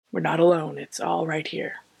We're not alone. It's all right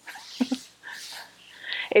here.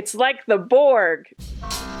 It's like the Borg.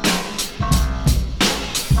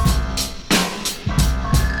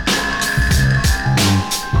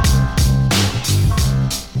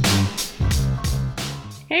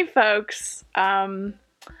 Hey folks,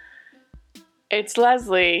 it's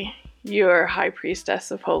Leslie, your high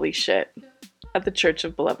priestess of holy shit at the Church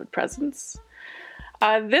of Beloved Presence.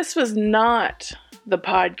 This was not the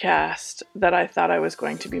podcast that I thought I was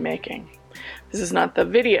going to be making. This is not the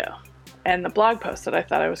video and the blog post that I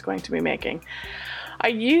thought I was going to be making. I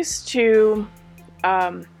used to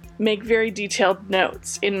make very detailed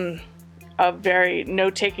notes in a very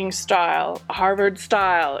note-taking style, Harvard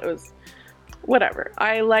style. It was whatever.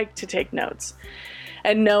 I like to take notes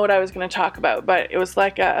and know what I was going to talk about, but it was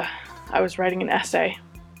like I was writing an essay.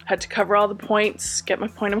 Had to cover all the points, get my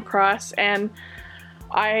point across, and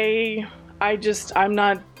I'm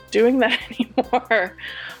not doing that anymore.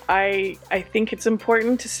 I think it's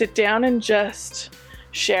important to sit down and just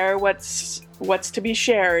share what's to be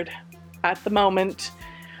shared at the moment.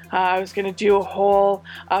 I was going to do a whole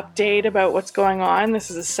update about what's going on. This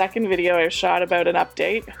is the second video I've shot about an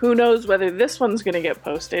update. Who knows whether this one's going to get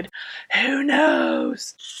posted? Who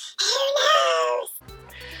knows?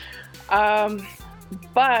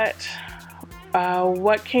 But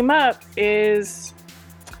what came up is,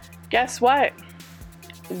 guess what?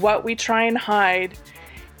 What we try and hide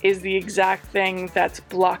is the exact thing that's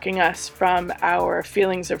blocking us from our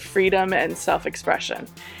feelings of freedom and self-expression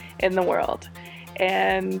in the world.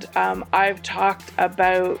 And I've talked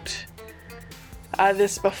about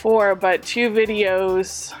this before, but two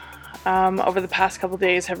videos over the past couple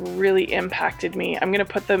days have really impacted me. I'm going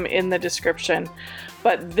to put them in the description.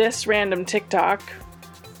 But this random TikTok,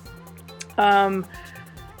 and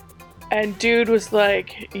dude was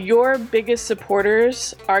like, your biggest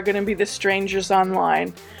supporters are going to be the strangers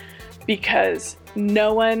online, because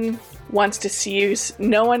no one wants to see you,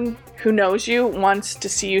 no one who knows you wants to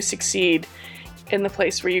see you succeed in the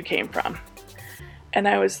place where you came from. And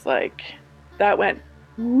I was like, that went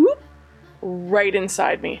whoop right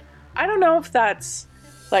inside me. I don't know if that's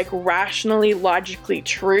like rationally, logically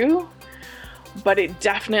true, but it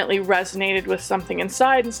definitely resonated with something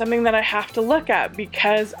inside and something that I have to look at,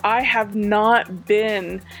 because I have not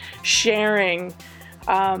been sharing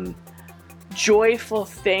joyful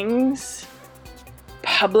things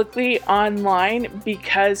publicly online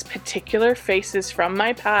because particular faces from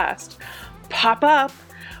my past pop up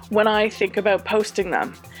when I think about posting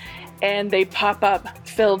them. And they pop up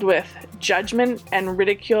filled with judgment and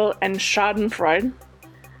ridicule and schadenfreude.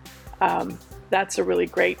 That's a really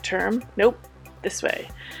great term. Nope, this way.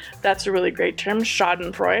 That's a really great term,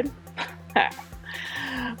 schadenfreude.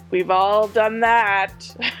 We've all done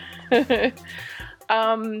that.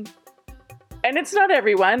 And it's not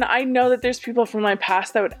everyone. I know that there's people from my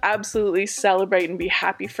past that would absolutely celebrate and be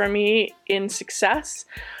happy for me in success.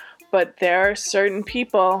 But there are certain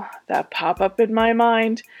people that pop up in my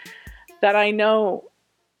mind that I know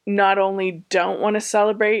not only don't want to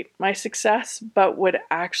celebrate my success, but would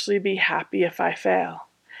actually be happy if I fail.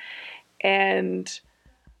 And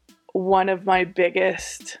one of my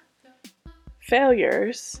biggest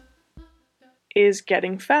failures is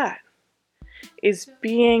getting fat, is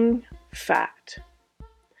being fat.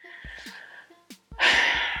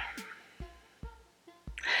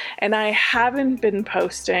 And I haven't been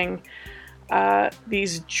posting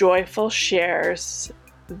these joyful shares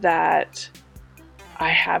that I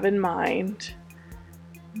have in mind,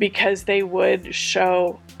 because they would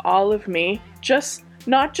show all of me,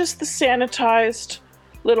 not just the sanitized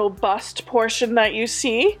little bust portion that you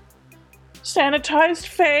see, sanitized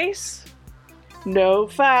face, no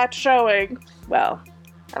fat showing. Well,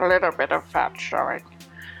 a little bit of fat showing.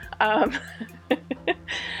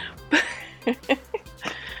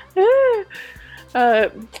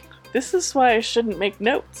 This is why I shouldn't make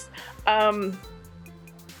notes.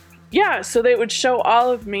 So they would show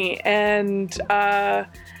all of me, and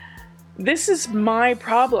this is my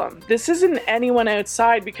problem. This isn't anyone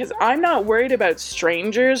outside, because I'm not worried about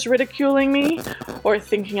strangers ridiculing me or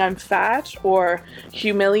thinking I'm fat or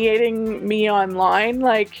humiliating me online.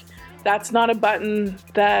 Like, that's not a button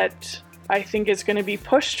that I think is going to be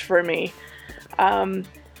pushed for me. The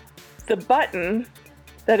button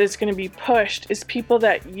that is going to be pushed is people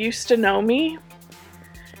that used to know me.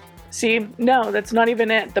 See, no, that's not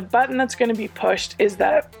even it. The button that's going to be pushed is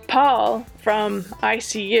that Paul from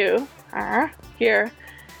ICU here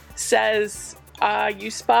says, you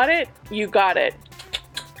spot it, you got it.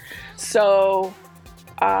 So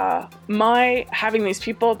my having these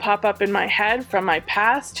people pop up in my head from my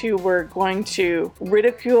past who were going to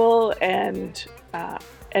ridicule and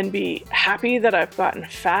and be happy that I've gotten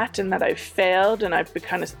fat and that I've failed and I've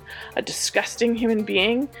become a disgusting human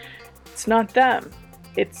being. It's not them.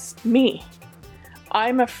 It's me.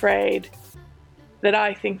 I'm afraid that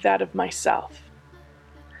I think that of myself.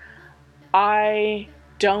 I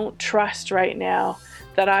don't trust right now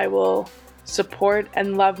that I will support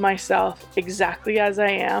and love myself exactly as I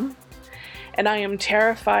am. And I am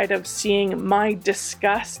terrified of seeing my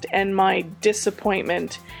disgust and my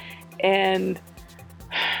disappointment and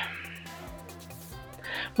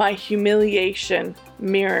my humiliation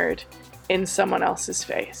mirrored in someone else's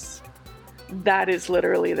face. That is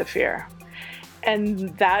literally the fear.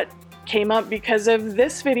 And that came up because of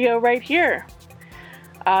this video right here.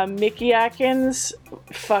 Mickey Atkins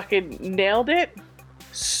fucking nailed it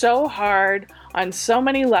so hard on so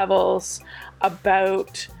many levels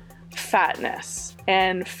about fatness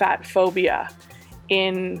and fat phobia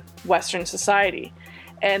in Western society.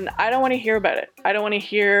 And I don't want to hear about it. I don't want to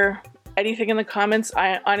hear anything in the comments.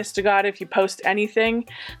 Honest to God, if you post anything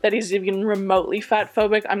that is even remotely fat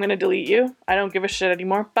phobic, I'm going to delete you. I don't give a shit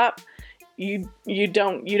anymore. But you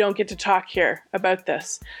don't get to talk here about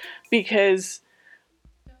this, because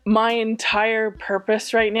my entire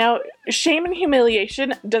purpose right now, shame and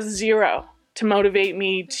humiliation does zero to motivate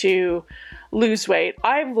me to lose weight.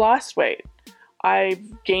 I've lost weight.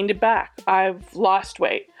 I've gained it back. I've lost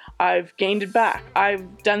weight. I've gained it back.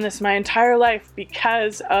 I've done this my entire life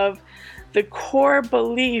because of the core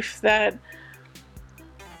belief that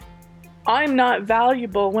I'm not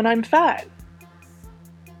valuable when I'm fat.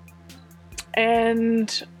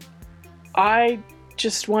 And I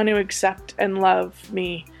just want to accept and love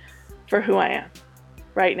me for who I am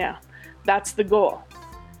right now. That's the goal.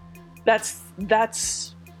 That's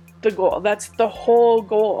the goal. That's the whole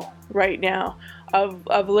goal right now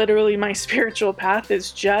of literally my spiritual path,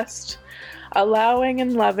 is just allowing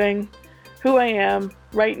and loving who I am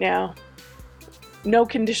right now. No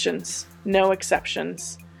conditions, no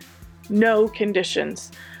exceptions, no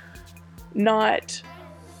conditions. Not,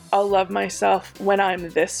 I'll love myself when I'm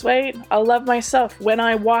this weight. I'll love myself when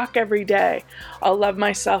I walk every day. I'll love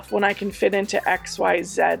myself when I can fit into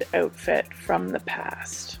XYZ outfit from the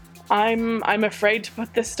past. I'm afraid to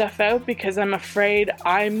put this stuff out because I'm afraid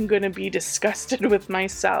I'm going to be disgusted with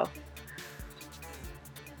myself.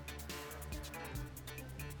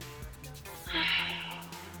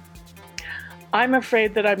 I'm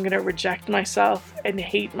afraid that I'm going to reject myself and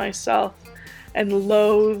hate myself and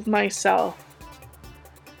loathe myself.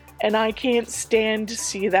 And I can't stand to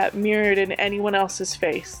see that mirrored in anyone else's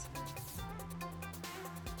face.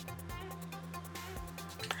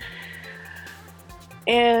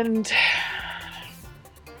 And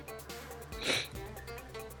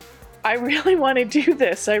I really want to do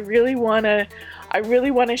this. I really want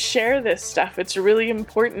to share this stuff. It's really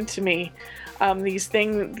important to me.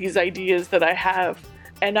 These ideas that I have,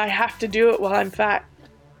 and I have to do it while I'm fat.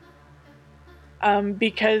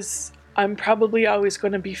 Because I'm probably always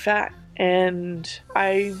going to be fat, and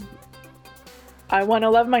I want to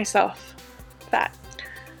love myself fat.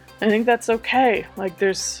 I think that's okay. Like,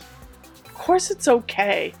 of course it's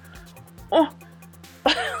okay. Oh,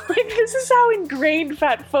 like, this is how ingrained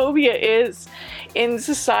fat phobia is in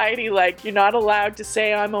society. Like, you're not allowed to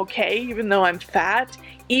say I'm okay even though I'm fat,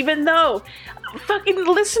 even though, fucking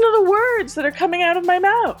listen to the words that are coming out of my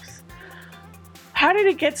mouth. How did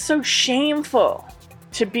it get so shameful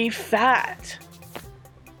to be fat?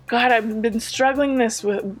 God, I've been struggling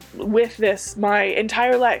with this my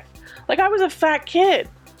entire life. Like, I was a fat kid.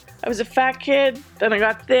 Then I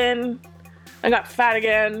got thin. I got fat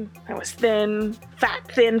again. I was thin,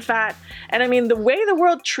 fat. And I mean, the way the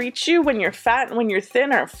world treats you when you're fat and when you're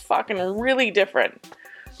thin are fucking really different.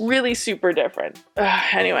 Really super different.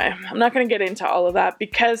 Anyway, I'm not going to get into all of that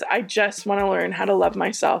because I just want to learn how to love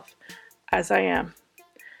myself as I am.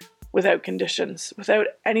 Without conditions, without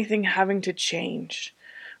anything having to change,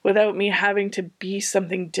 without me having to be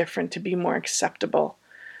something different to be more acceptable,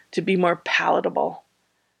 to be more palatable,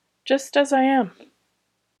 just as I am.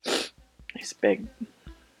 Nice big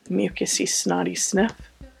mucusy snotty sniff.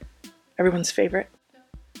 Everyone's favorite.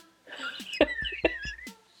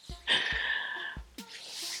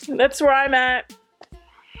 That's where I'm at.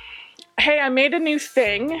 Hey, I made a new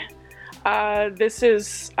thing. This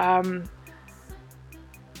is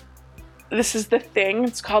the thing.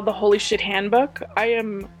 It's called the Holy Shit Handbook. I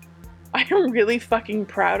am really fucking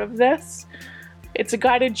proud of this. It's a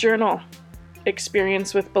guided journal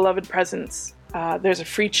experience with beloved presence. There's a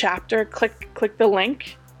free chapter. Click the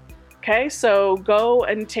link. Okay, so go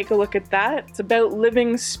and take a look at that. It's about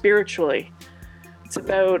living spiritually. It's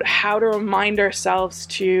about how to remind ourselves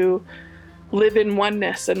to live in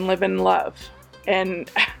oneness and live in love. and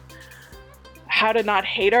how to not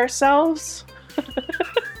hate ourselves.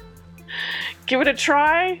 Give it a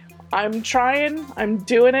try. I'm trying. I'm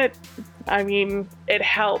doing it. I mean, it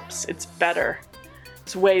helps. It's better.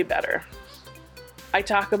 It's way better. I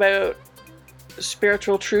talk about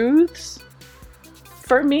spiritual truths.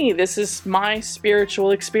 For me, this is my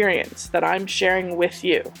spiritual experience that I'm sharing with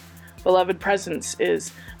you. Beloved Presence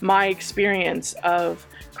is my experience of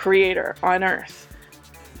Creator on Earth.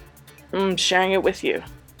 I'm sharing it with you.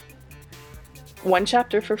 1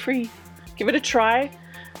 chapter for free. Give it a try.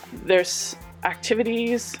 There's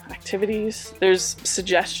activities. There's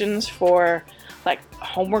suggestions for like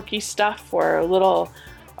homeworky stuff or little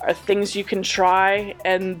things you can try.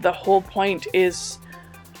 And the whole point is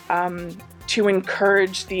to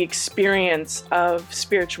encourage the experience of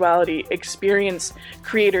spirituality, experience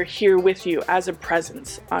Creator here with you as a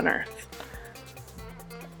presence on Earth.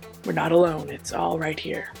 We're not alone. It's all right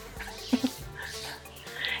here.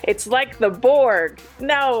 It's like the Borg.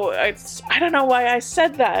 No, I don't know why I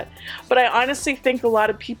said that, but I honestly think a lot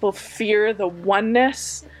of people fear the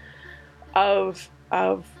oneness of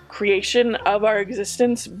creation, of our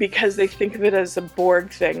existence, because they think of it as a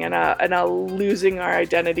Borg thing and a losing our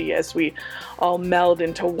identity as we all meld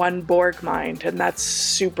into one Borg mind, and that's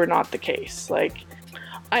super not the case. Like,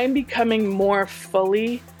 I'm becoming more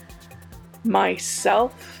fully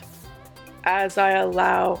myself as I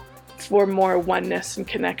allow for more oneness and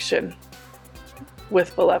connection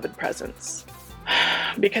with Beloved Presence.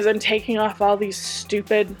 Because I'm taking off all these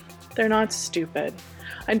they're not stupid.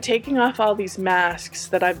 I'm taking off all these masks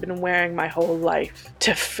that I've been wearing my whole life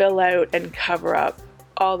to fill out and cover up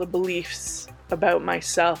all the beliefs about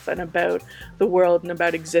myself and about the world and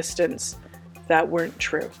about existence that weren't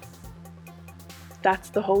true. That's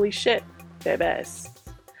the holy shit, bebes.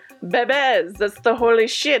 Bebes, that's the holy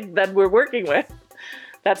shit that we're working with.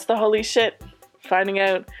 That's the holy shit. Finding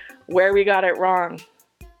out where we got it wrong.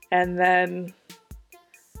 And then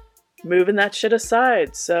moving that shit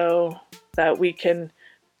aside so that we can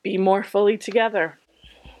be more fully together.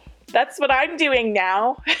 That's what I'm doing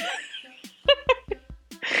now.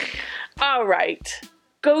 All right.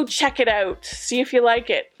 Go check it out. See if you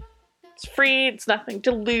like it. It's free. It's nothing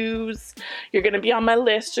to lose. You're going to be on my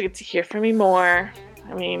list. You'll get to hear from me more.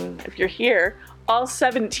 I mean, if you're here, all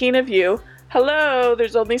 17 of you, hello,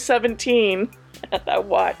 there's only 17 that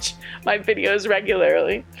watch my videos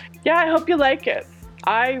regularly. Yeah, I hope you like it.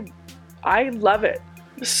 I love it.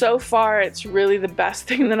 So far, it's really the best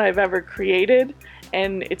thing that I've ever created,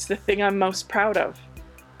 and it's the thing I'm most proud of.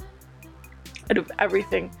 Out of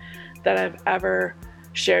everything that I've ever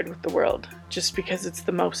shared with the world, just because it's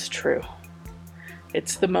the most true.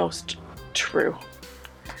 It's the most true.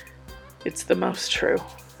 It's the most true.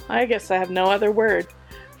 I guess I have no other word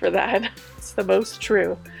for that. It's the most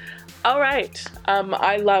true. All right.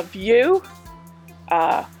 I love you.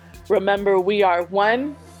 Remember, we are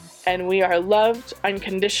one and we are loved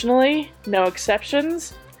unconditionally, no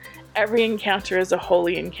exceptions. Every encounter is a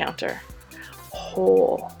holy encounter.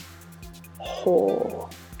 Whole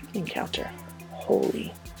encounter.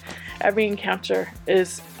 Holy. Every encounter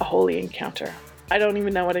is a holy encounter. I don't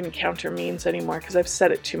even know what encounter means anymore because I've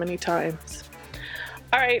said it too many times.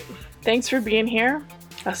 All right. Thanks for being here.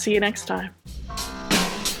 I'll see you next time.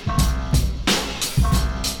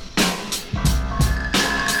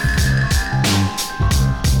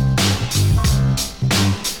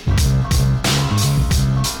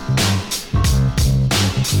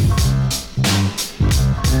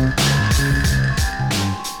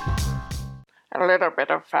 A little bit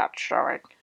of fat showing.